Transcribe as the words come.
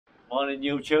Morning,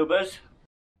 YouTubers.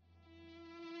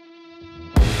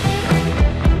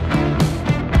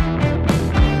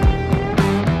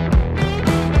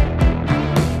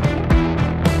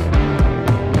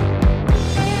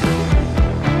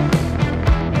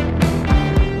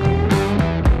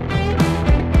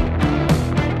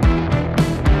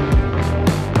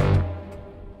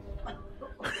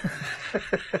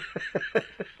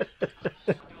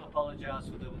 Apologise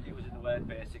for the using the word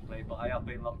basically, but I have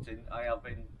been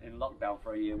in lockdown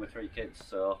for a year with 3 kids,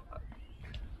 so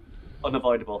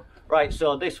unavoidable. Right,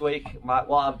 so this week what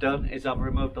I've done is I've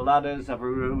removed the ladders, I've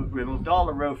removed all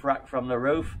the roof rack from the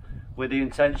roof with the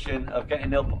intention of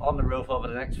getting up on the roof over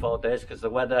the next 4 days, because the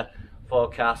weather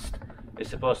forecast is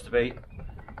supposed to be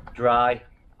dry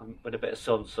with a bit of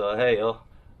sun. So hey yo,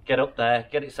 get up there,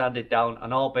 get it sanded down,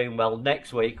 and all being well,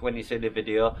 next week when you see the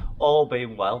video, all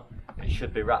being well, it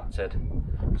should be raptored.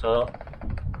 So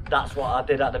that's what I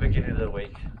did at the beginning of the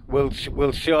week. We'll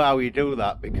show how you do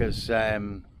that, because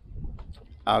I'd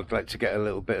like to get a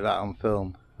little bit of that on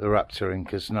film, the raptoring,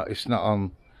 because it's not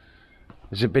on.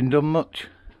 Has it been done much?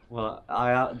 Well,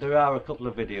 there are a couple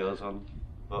of videos on,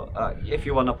 but if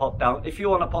you want to pop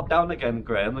down, again,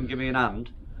 Graham, and give me an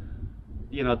hand,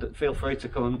 you know, feel free to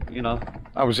come. You know,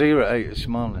 I was here at 8 this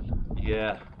morning.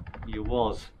 Yeah, you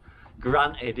was.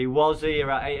 Granted, he was here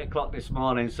at 8 o'clock this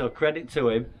morning, so credit to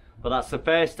him. But that's the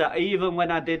first time, even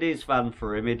when I did his van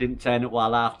for him, he didn't turn up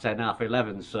while 10:30,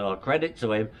 11:30. So credit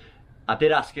to him. I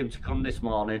did ask him to come this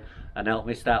morning and help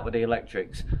me start with the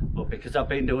electrics, but because I've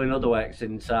been doing other works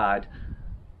inside,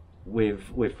 we've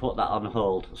put that on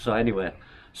hold. So anyway,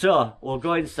 so we'll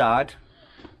go inside.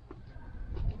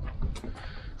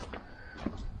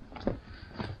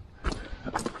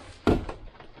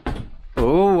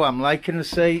 Oh, I'm liking the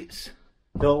seats.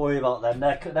 Don't worry about them.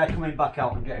 They're coming back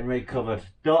out and getting recovered.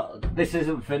 This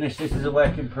isn't finished. This is a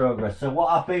work in progress. So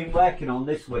what I've been working on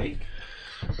this week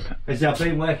is I've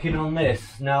been working on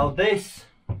this. Now this,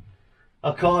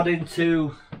 according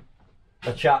to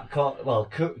a chap called, well,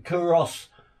 Kuros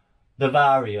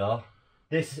Devario,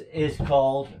 this is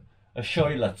called a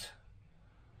shoilet.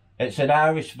 It's an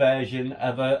Irish version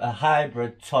of a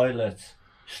hybrid toilet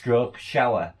stroke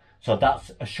shower. So that's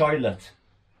a shoilet.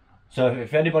 So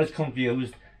if anybody's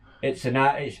confused, it's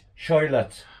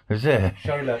shoilet. Is it?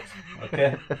 Shoilet.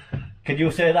 Okay. Can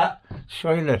you say that?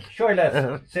 Shoilet.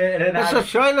 Shoilet. Say it in It's a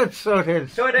shoilet, so it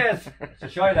is. So it is. It's a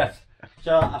shoilet.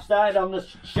 So I started on the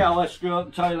shower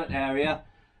stroke toilet area.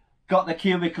 Got the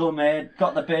cubicle made.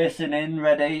 Got the basin in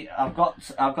ready. I've got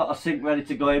a sink ready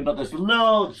to go in, but there's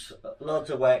loads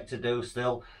of work to do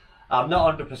still. I'm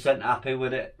not 100% happy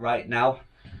with it right now.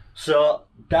 So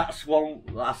that's one.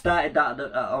 I started that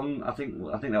on I think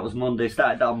that was Monday.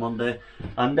 Started that on Monday,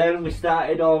 and then we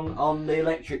started on the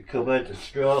electric cupboard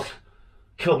stroke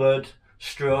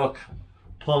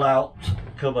pull out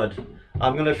cupboard.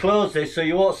 I'm going to close this so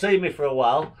you won't see me for a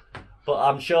while, but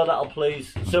I'm sure that'll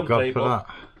please some people.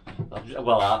 That.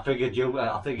 Well, I figured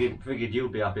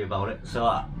you'd be happy about it.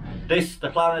 So the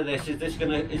plan of this is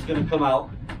gonna come out,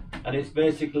 and it's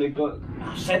basically good.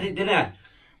 I said it, didn't I?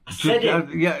 I said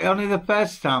it. Yeah, only the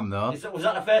first time though. Was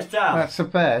that the first time? That's the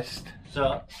first.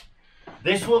 So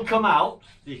this will come out.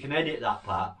 You can edit that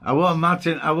part. I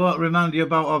won't remind you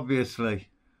about, obviously.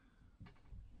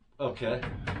 Okay.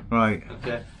 Right.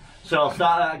 Okay. So I'll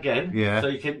start that again. Yeah. So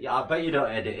you can. I bet you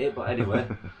don't edit it, but anyway.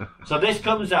 So this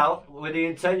comes out with the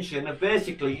intention of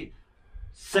basically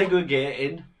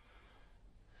segregating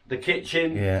the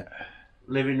kitchen,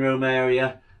 living room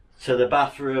area, to the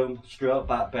bathroom, stroke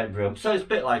back bedroom. So it's a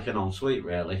bit like an ensuite,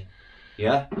 really.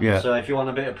 Yeah? Yeah. So if you want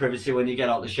a bit of privacy when you get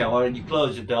out the shower and you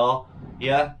close the door,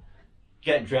 yeah,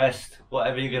 get dressed,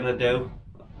 whatever you're going to do.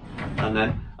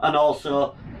 And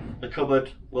also the cupboard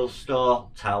will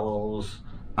store towels.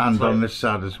 And on this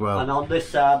side as well. And on this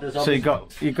side there's so you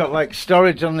got like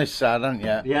storage on this side, haven't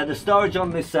you? Yeah, the storage on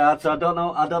this side. So I don't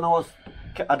know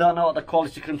what the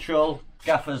quality control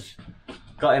gaffer's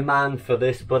got in mind for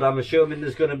this, but I'm assuming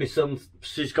there's going to be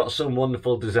she's got some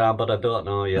wonderful design, but I don't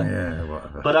know yet. Yeah,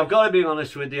 whatever. But I've got to be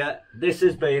honest with you, this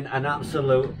has been an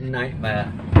absolute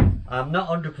nightmare. I'm not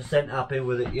 100% happy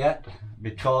with it yet,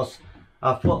 because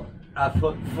I've put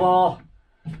 4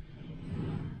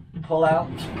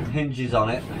 pull-out hinges on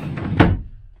it,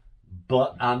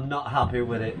 but I'm not happy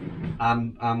with it.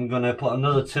 I'm going to put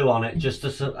another 2 on it just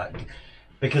to...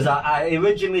 Because I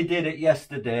originally did it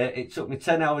yesterday. It took me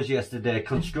 10 hours yesterday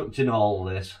constructing all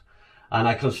this, and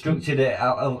I constructed it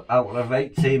out of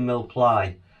 18mm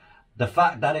ply. The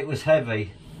fact that it was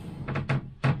heavy,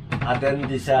 I then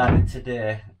decided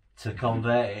today to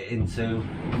convert it into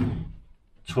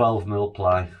 12mm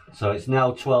ply. So it's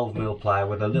now 12mm ply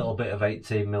with a little bit of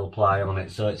 18mm ply on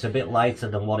it. So it's a bit lighter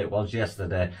than what it was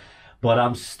yesterday. But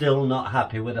I'm still not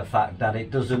happy with the fact that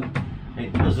it doesn't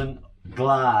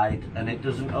glide and it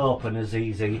doesn't open as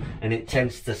easy, and it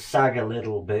tends to sag a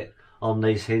little bit on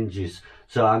these hinges.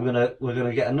 So we're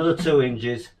gonna get another 2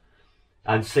 hinges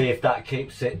and see if that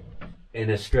keeps it in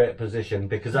a straight position,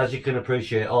 because as you can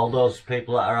appreciate, all those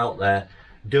people that are out there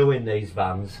doing these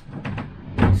vans,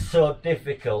 it's so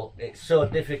difficult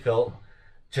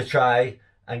to try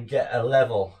and get a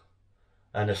level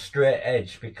and a straight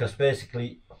edge, because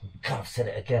basically, God, I've said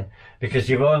it again, because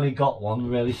you've only got one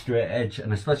really straight edge,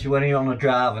 and especially when you're on a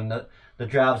drive and the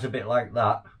drive's a bit like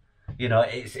that, you know,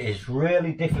 it's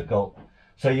really difficult.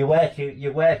 So you're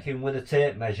working with a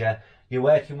tape measure, you're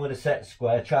working with a set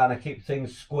square, trying to keep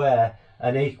things square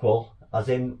and equal, as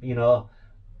in, you know,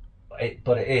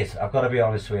 but it is, I've got to be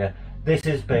honest with you, this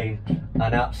has been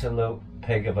an absolute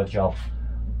pig of a job.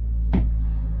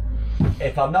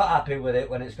 If I'm not happy with it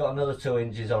when it's got another 2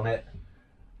 hinges on it,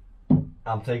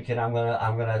 I'm thinking I'm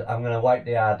gonna wipe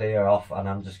the idea off, and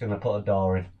I'm just gonna put a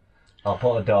door in. I'll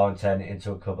put a door and turn it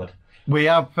into a cupboard. We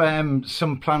have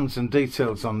some plans and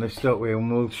details on this, don't we?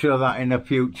 And we'll show that in a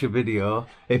future video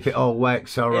if it all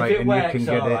works all right.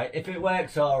 If it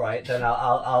works all right, then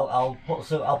I'll put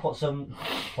some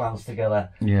plans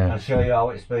together. Yeah. And show you how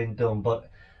it's been done.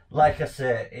 But like I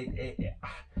say,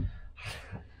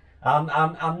 I'm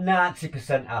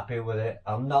 90% happy with it.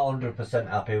 I'm not 100%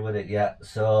 happy with it yet.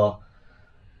 So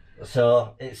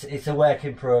it's a work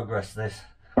in progress, this.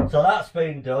 So that's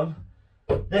been done.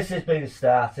 This has been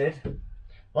started.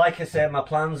 Like I say, my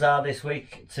plans are this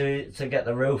week to get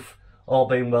the roof all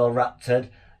being well raptored,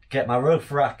 get my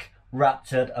roof rack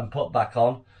raptored and put back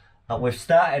on. And we've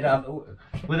started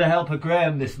with the help of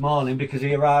Graham this morning, because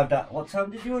he arrived at, what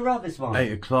time did you arrive this morning?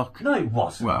 8 o'clock. No, it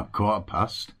wasn't. Well,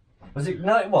 15:15. Was it?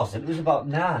 No, it wasn't. It was about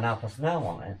 9, 9:30,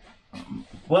 wasn't it?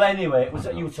 Well, anyway, it was.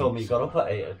 You told me you got up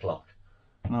at 8 o'clock.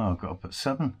 No, I got up at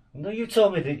 7. No, you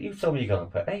told me you got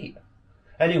up at 8.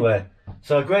 Anyway,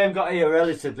 so Graham got here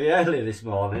relatively early this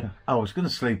morning. I was going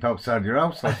to sleep outside your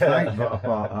house last night, but I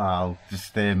thought, I'll just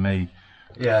stay in me.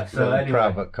 Yeah, so anyway,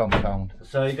 private compound.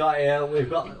 So he got here. We've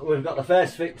got the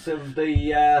first fix of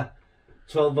the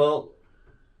 12-volt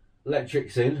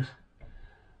electrics in.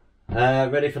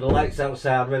 Ready for the lights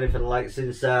outside, ready for the lights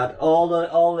inside. All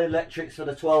the electrics for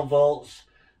the 12 volts,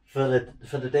 for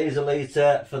the diesel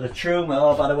heater, for the Truma.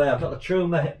 Oh, by the way, I've got the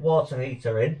Truma water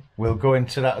heater in. We'll go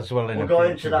into that as well in we'll a go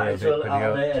future into that into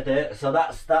a later date. So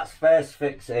that's first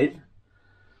fix in.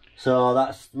 So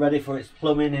that's ready for its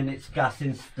plumbing and its gas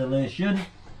installation.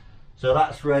 So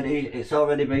that's ready. It's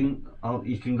already been.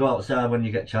 You can go outside when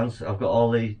you get a chance. I've got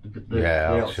all the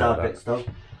outside bits done.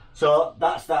 So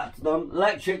that's that done.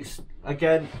 Electrics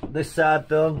again. This side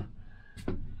done.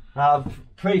 I've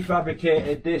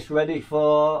prefabricated this ready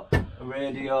for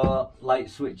radio, light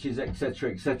switches,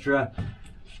 etc., etc.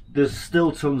 There's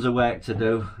still tons of work to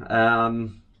do.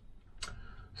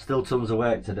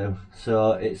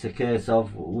 So it's a case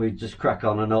of we just crack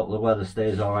on and hope the weather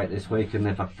stays all right this week.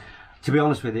 And to be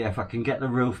honest with you, if I can get the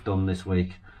roof done this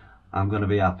week, I'm going to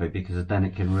be happy, because then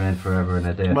it can rain forever and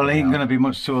a day. Well, it ain't going to be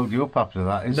much to hold you up after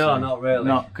that, is it? No, not really.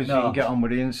 Not because you can get on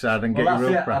with the inside and get your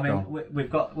roof back on. I mean, we've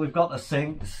got the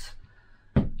sinks.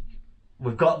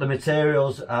 We've got the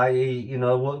materials, i.e., you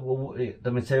know,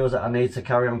 the materials that I need to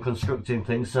carry on constructing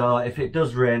things. So if it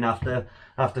does rain after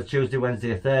Tuesday,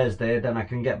 Wednesday, or Thursday, then I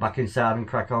can get back inside and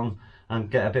crack on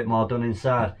and get a bit more done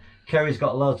inside. Kerry's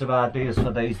got loads of ideas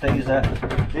for these. These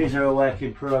are a work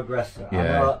in progress.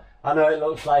 Yeah. I know it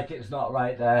looks like it's not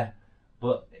right there,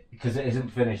 but because it isn't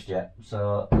finished yet.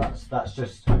 So that's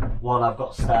just one I've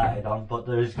got started on. But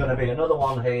there's going to be another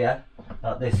one here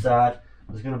at this side.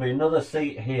 There's going to be another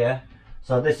seat here.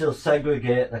 So this will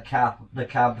segregate the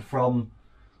cab from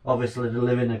obviously the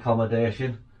living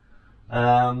accommodation.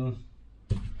 Yeah,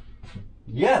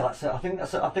 that's it. I think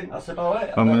that's about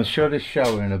it. I'm going to show this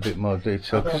shower in a bit more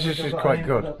detail, because this is quite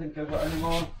good. I don't think I've got any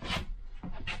more.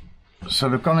 So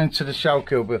they've gone into the shower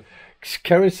cube.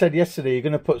 Kerry said yesterday you're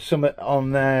going to put some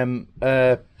on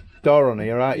door on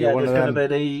here, right? Yeah, there's going to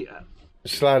be the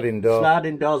sliding door.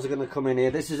 Sliding doors are going to come in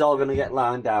here. This is all going to get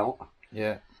lined out.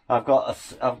 Yeah. I've got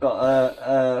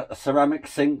a ceramic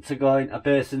sink to go in, a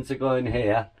basin to go in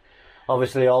here.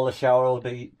 Obviously, all the shower will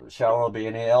be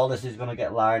in here. All this is going to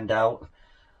get lined out.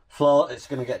 Floor, it's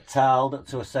going to get tiled up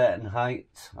to a certain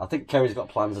height. I think Kerry's got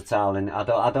plans of tiling. I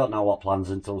don't know what plans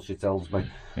until she tells me.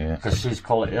 Yeah. Because she's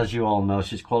quality, as you all know,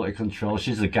 she's quality control.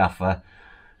 She's a gaffer.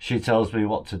 She tells me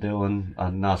what to do,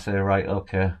 and I say, right,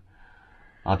 okay.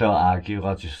 I don't argue.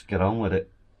 I just get on with it.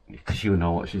 Because you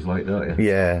know what she's like, don't you?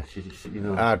 Yeah, You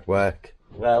know. hard work.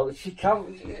 Well, she can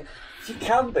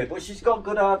be, but she's got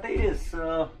good ideas.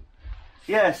 So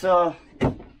yeah, so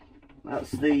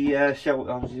that's the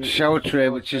Shower tray,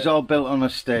 which is all built on a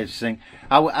stage thing.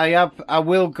 I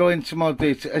will go into more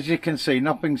detail. As you can see,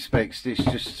 nothing's fixed. It's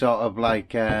just sort of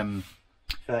like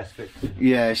first fix.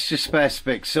 yeah, it's just space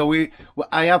fix. So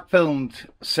I have filmed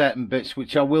certain bits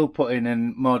which I will put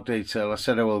in more detail. I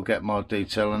said I will get more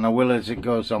detail, and I will as it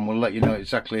goes on. We'll let you know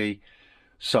exactly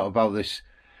sort of how this.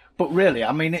 But really,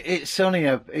 I mean, it's only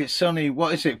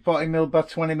what is it, 40mm by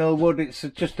 20mm wood? It's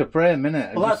just a frame, isn't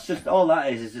it? Well, that's just all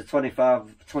that is a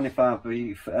 25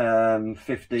 by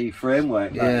 50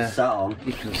 framework that it's sat on.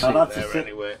 You can see it there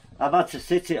anyway. I've had to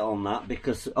sit it on that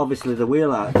because obviously the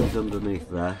wheel arch is underneath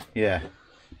there. Yeah.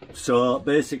 So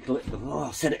basically, oh,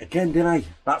 I said it again, didn't I?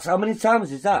 That's how many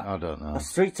times is that? I don't know.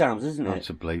 That's 3 times, isn't it? Not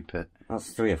to bleep it. That's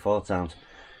 3 or 4 times.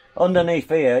 Underneath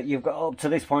here, you've got up to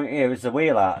this point here is the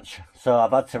wheel arch. So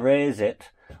I've had to raise it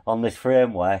on this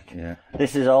framework. Yeah.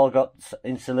 This has all got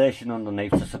insulation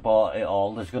underneath to support it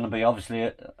all. There's going to be obviously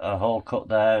a hole cut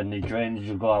there, and the drainage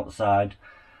will go outside,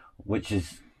 which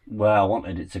is where I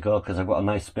wanted it to go because I've got a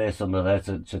nice space under there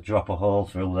to drop a hole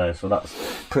through there. So that's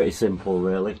pretty simple,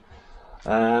 really.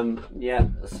 Yeah,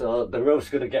 so the roof's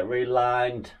going to get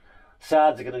relined,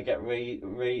 sides are going to get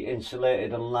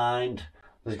re-insulated and lined.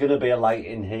 There's going to be a light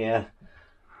in here,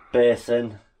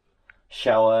 basin,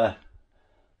 shower,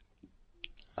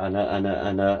 and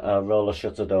a roller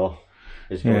shutter door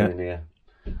is going in here.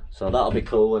 So that'll be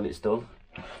cool when it's done.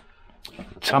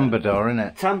 Timber door,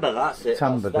 innit? Timber, that's it.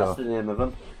 Timber door. That's the name of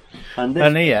them.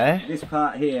 And here, this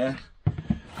part here,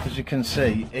 as you can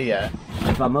see here,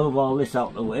 if I move all this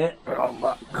out the way, all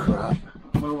that crap.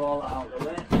 move all that out the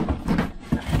way,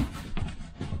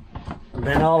 and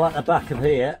then all at the back of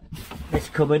here, this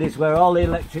cupboard is where all the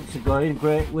electrics are going.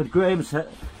 Great with Graham's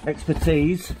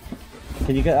expertise.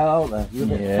 Can you get that out there? You're a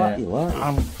bit fat, you are.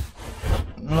 I'm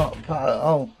not fat at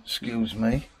all. Excuse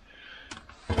me.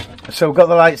 So we've got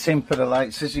the lights in for the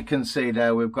lights. As you can see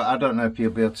there, we've got. I don't know if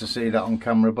you'll be able to see that on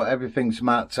camera, but everything's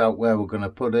marked out where we're going to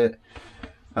put it.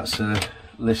 That's a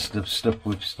list of stuff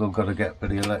we've still got to get for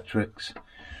the electrics.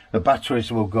 The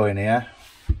batteries will go in here.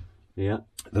 Yeah.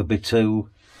 There'll be 2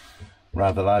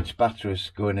 rather large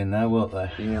batteries going in there, won't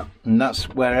there? Yeah. And that's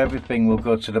where everything will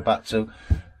go to the back to.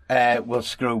 We'll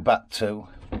screw back to.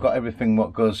 We've got everything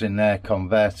what goes in there: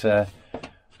 converter,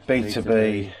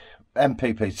 B2B,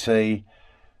 MPPT,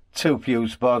 2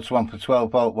 fuse boards, one for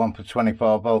 12 volt, one for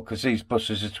 24 volt, because these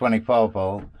buses are 24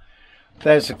 volt.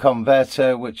 There's a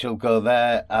converter which will go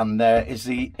there, and there is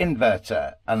the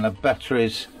inverter, and the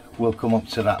batteries will come up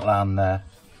to that line there.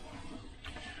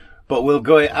 But we'll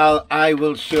go. I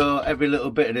will show every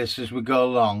little bit of this as we go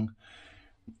along,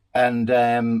 and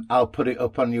I'll put it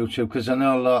up on YouTube because I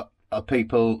know a lot of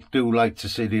people do like to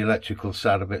see the electrical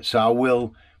side of it. So I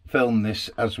will film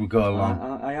this as we go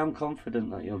along. I am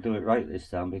confident that you'll do it right this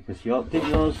time because didn't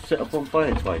yours set up on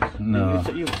fire twice? No.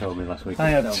 You told me last week. I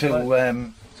had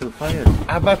to. 2 fires.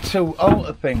 I've had to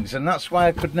alter things, and that's why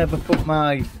I could never put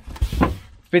my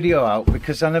video out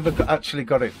because I never actually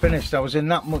got it finished. I was in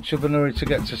that much of an hurry to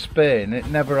get to Spain, it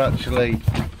never actually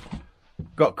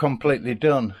got completely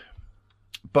done.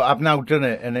 But I've now done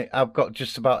it, and I've got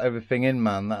just about everything in,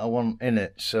 man, that I want in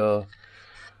it. So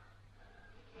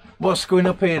what's going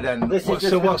up here then?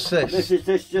 So what's this? This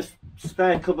is just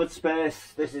spare cupboard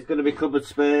space. This is going to be cupboard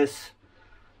space.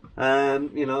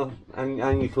 You know, hang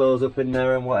your clothes up in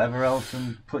there and whatever else,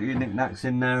 and put your knickknacks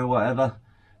in there or whatever.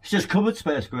 It's just cupboard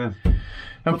space, Graham.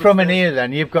 And from in here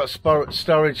then, you've got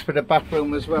storage for the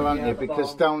bathroom as well, haven't you?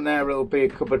 Because down there it'll be a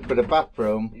cupboard for the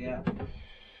bathroom. Yeah.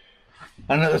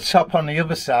 And at the top on the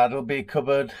other side will be a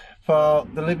cupboard for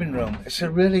the living room. It's a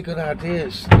really good idea.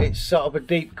 It's sort of a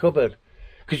deep cupboard.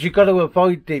 Because you've got to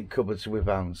avoid deep cupboards with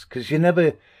vans. Because you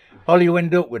never... All you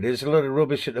end up with is a lot of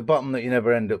rubbish at the bottom that you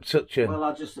never end up touching. Well, I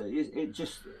like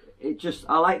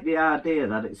the idea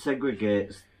that it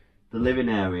segregates the living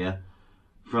area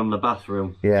from the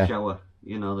bathroom, shower,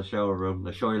 you know, the shower room,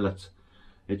 the toilet.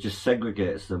 It just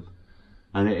segregates them,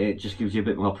 and it just gives you a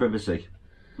bit more privacy,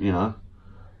 you know.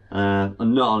 And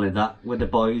not only that, with the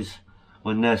boys,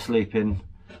 when they're sleeping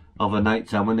over night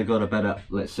time, when they go to bed at,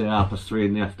 let's say, 3:30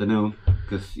 in the afternoon,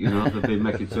 because, you know, they've been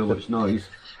making too much noise,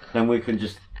 then we can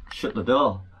just shut the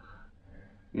door,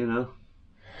 you know.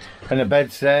 And the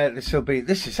bed's there.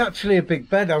 This is actually a big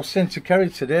bed. I was saying to Kerry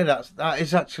today, that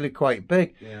is actually quite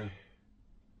big. Yeah.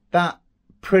 That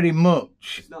pretty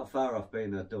much... It's not far off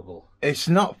being a double. It's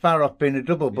not far off being a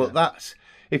double, but that's...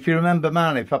 If you remember,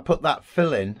 man, if I put that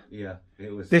fill in... Yeah,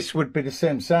 it was... This would be the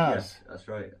same size. Yeah, that's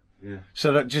right. Yeah.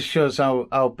 So that just shows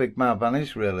how big my van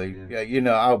is, really. Yeah. You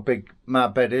know, how big my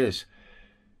bed is.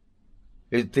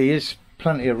 There is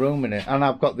plenty of room in it. And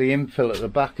I've got the infill at the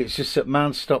back. It's just that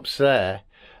mine stops there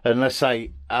unless I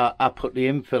put the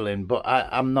infill in. But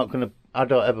I'm not going to... I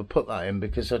don't ever put that in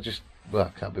because I just...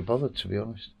 Well, I can't be bothered, to be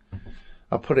honest.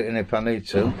 I'll put it in if I need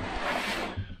to. Know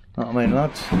what I mean,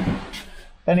 lads?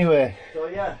 Anyway. So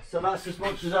yeah, so that's as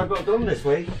much as I've got done this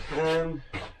week.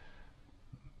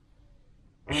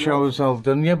 Show's all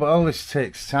done, yeah, but all this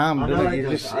takes time, doesn't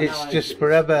it? It's just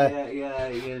forever. Yeah,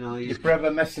 you know, you're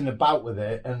forever messing about with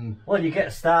it, and well, you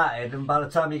get started, and by the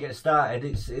time you get started,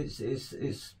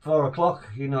 it's 4 o'clock,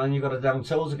 you know, and you got to down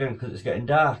tools again because it's getting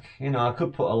dark. You know, I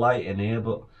could put a light in here,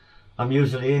 but I'm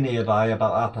usually in here by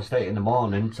about 8:30 in the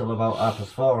morning till about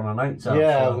 4:30 on a night time.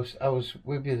 Yeah, so. I was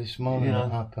with you this morning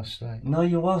at 8:30. No,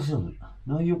 you wasn't.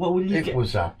 No, you what? Will you it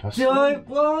was 8:30.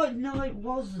 No, it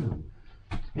wasn't.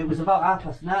 It was about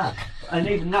 9:30, and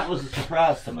even that was a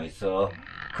surprise to me. So,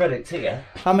 credit to you.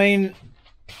 I mean,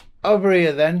 over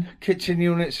here then, kitchen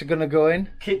units are going to go in.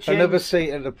 Kitchen. Another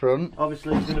seat at the front.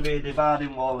 Obviously, there's going to be a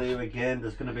dividing wall here again.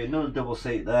 There's going to be another double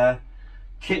seat there.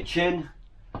 Kitchen.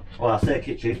 Well, I say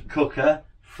kitchen. Cooker,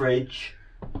 fridge.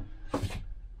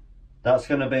 That's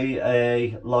going to be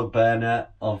a log burner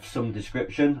of some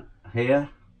description here,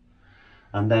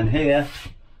 and then here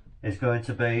is going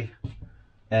to be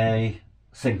a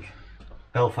sink,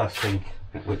 Belfast sink,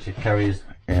 which it carries.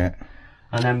 Yeah.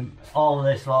 And then all of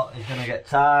this lot is going to get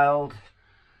tiled.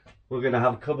 We're going to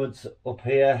have cupboards up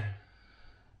here,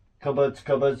 cupboards,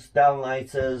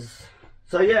 downlighters.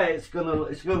 So yeah, it's gonna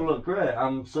look great.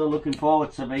 I'm so looking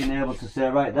forward to being able to say,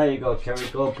 right, there you go, Kerry,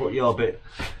 go and put your bit.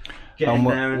 Get in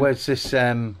there. Where's this?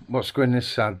 What's going this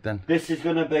side then? This is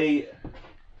going to be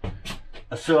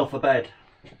a sofa bed.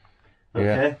 Okay.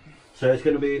 Yeah. So it's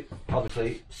going to be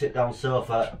obviously sit down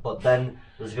sofa, but then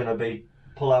there's going to be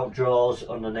pull out drawers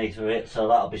underneath of it, so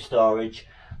that'll be storage.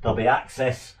 There'll be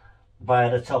access via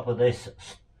the top of this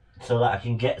so that I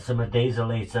can get some of diesel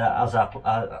litre, as I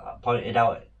pointed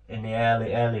out in the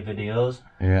early videos.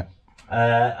 Yeah.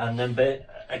 And then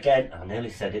again, I nearly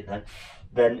said it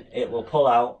then it will pull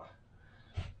out,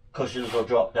 cushions will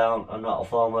drop down, and that'll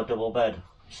form a double bed.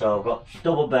 So I've got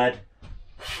double bed,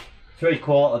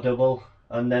 3/4 double.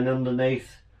 And then underneath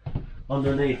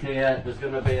here, there's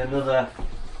going to be another,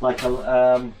 like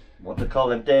a, what they call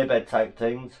them, daybed type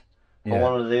things for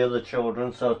one of the other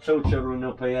children. So 2 children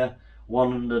up here,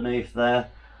 1 underneath there.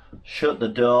 Shut the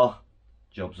door.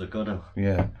 Jobs are good.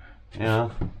 Yeah. You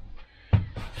know.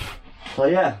 So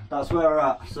yeah, that's where we're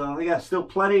at. So yeah, still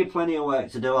plenty of work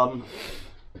to do on,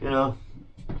 you know.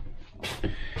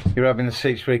 You're having the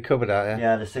seats recovered, aren't you?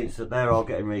 Yeah, the seats, they're all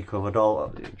getting recovered.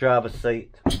 All driver's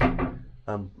seat.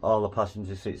 All the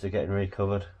passenger seats are getting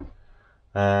recovered.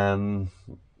 So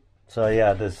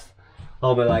yeah, there's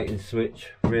all my lighting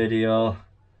switch, radio.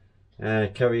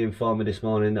 Kerry informed me this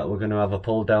morning that we're going to have a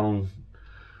pull down.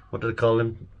 What do they call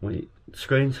them?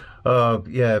 Screens? Oh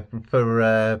yeah, for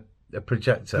a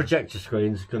projector. Projector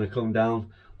screens going to come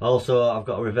down. Also, I've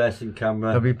got a reversing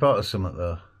camera. Have you bought us something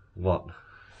though? What?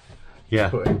 Yeah.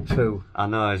 Put in 2. I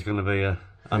know it's going to be a.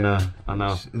 I know.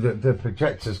 The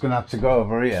projector's going to have to go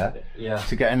over here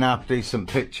to get an half decent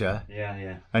picture.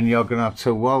 Yeah. And you're going to have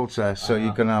 2 walls there, so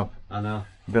you're going to have. I know.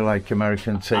 Be like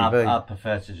American TV. I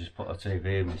prefer to just put a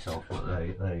TV in myself, but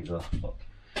there you go. But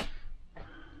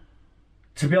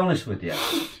to be honest with you,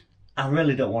 I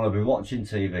really don't want to be watching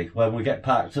TV. When we get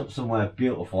parked up somewhere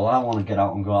beautiful, I want to get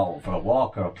out and go out for a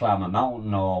walk or climb a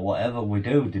mountain or whatever we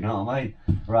do you know what I mean?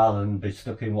 Rather than be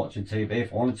stuck in watching TV.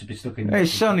 If I wanted to be stuck in...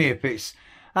 It's only if it's...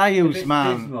 I use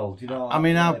mine. Dismal, you know, I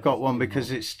mean, I've got one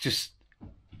because it's just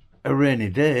a rainy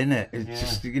day, isn't it? It's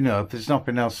just, you know, if there's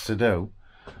nothing else to do.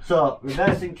 So,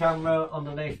 reversing camera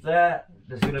underneath there.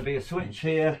 There's going to be a switch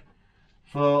here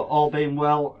for, all being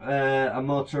well, a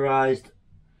motorised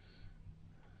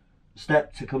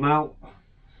step to come out.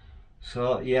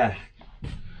 So, yeah.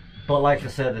 But like I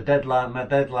said, my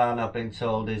deadline I've been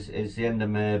told is the end of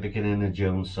May, beginning of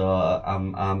June. So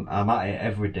I'm at it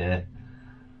every day.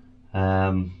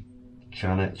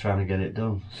 Trying to get it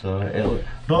done. So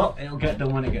it'll get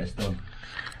done when it gets done.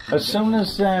 As soon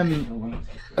as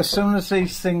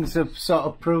these things have sort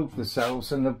of proved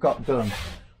themselves and they've got done,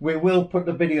 we will put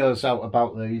the videos out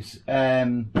about these.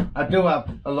 I do have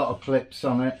a lot of clips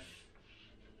on it,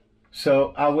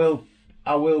 so I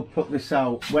will put this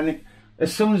out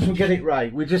as soon as we get it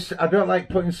right. I don't like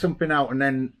putting something out and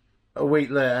then a week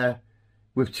later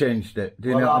we've changed it. Do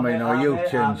you know what I mean? Or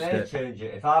you've changed it. Change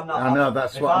it. If I'm not, I know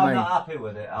that's what I mean. If I'm not happy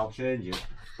with it, I'll change it.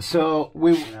 So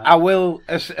I will,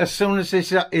 as soon as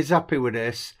this is happy with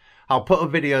this, I'll put a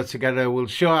video together, we'll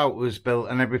show how it was built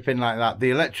and everything like that. The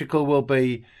electrical will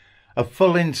be a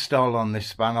full install on this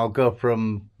span. I'll go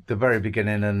from the very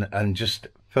beginning and just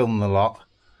film the lot.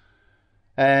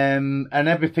 And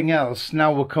everything else,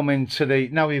 now we're coming to the,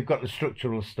 now we've got the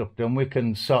structural stuff done, we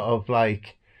can sort of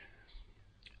like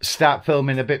start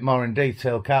filming a bit more in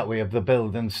detail, can't we, of the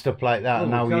build and stuff like that,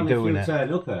 and how you're doing it.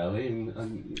 Turn up early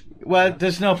and well,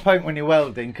 there's no point when you're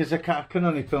welding, because I can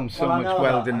only film so much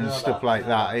welding and stuff like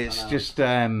that. It's just,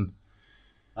 and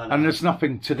there's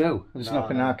nothing to do. There's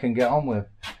nothing I can get on with.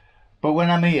 But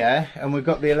when I'm here and we've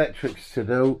got the electrics to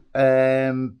do,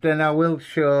 then I will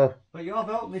show. But you have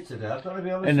helped me today, I've got to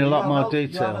be honest. In a lot more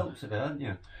detail. You have helped today, haven't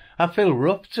you? I feel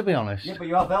rough, to be honest. Yeah, but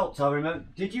you have helped, I remember.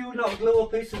 Did you not glue a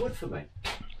piece of wood for me?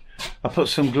 I put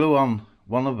some glue on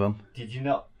one of them. Did you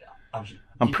not?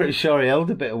 I'm pretty sure he held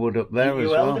a bit of wood up there as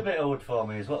well. You held a bit of wood for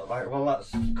me as well. Right, well,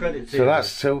 that's credit to you. So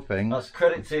that's two things. That's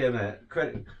credit to you, mate.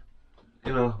 Credit.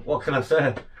 You know, what can I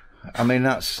say? I mean,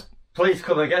 that's... Please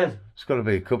come again. It's got to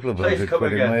be a couple of Please come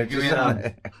quid again. in wages, Give me a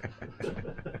hand.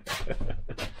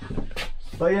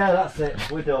 But yeah, that's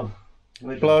it. We're done.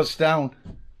 Blows down.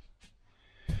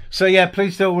 So yeah,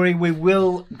 please don't worry. We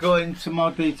will go into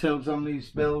more details on these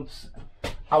builds.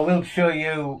 I will show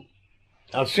you.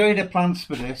 I'll show you the plans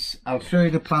for this. I'll show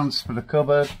you the plans for the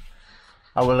cupboard.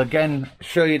 I will again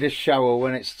show you the shower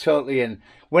when it's totally in.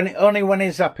 Only when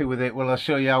he's happy with it will I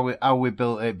show you how we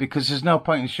built it, because there's no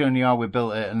point in showing you how we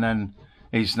built it and then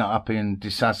he's not happy and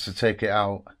decides to take it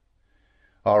out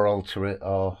or alter it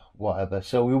or whatever.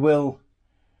 So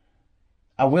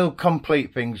I will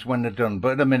complete things when they're done,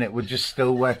 but at the minute we're just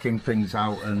still working things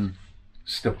out and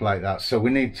stuff like that. So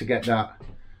we need to get that.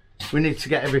 We need to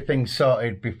get everything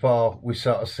sorted before we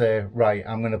sort of say, right,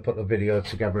 I'm going to put the video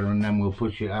together and then we'll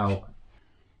push it out.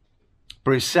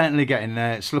 But it's certainly getting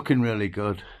there. It's looking really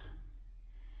good.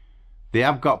 They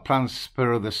have got plans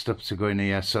for other stuff to go in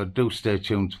here, so do stay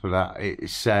tuned for that.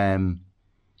 It's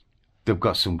they've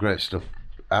got some great stuff,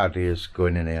 ideas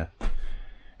going in here.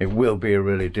 It will be a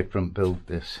really different build,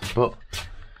 this. But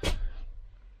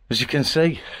as you can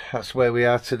see, that's where we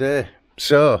are today.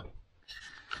 So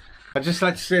I'd just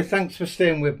like to say thanks for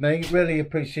staying with me. Really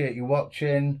appreciate you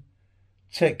watching.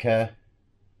 Take care.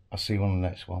 I'll see you on the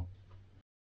next one.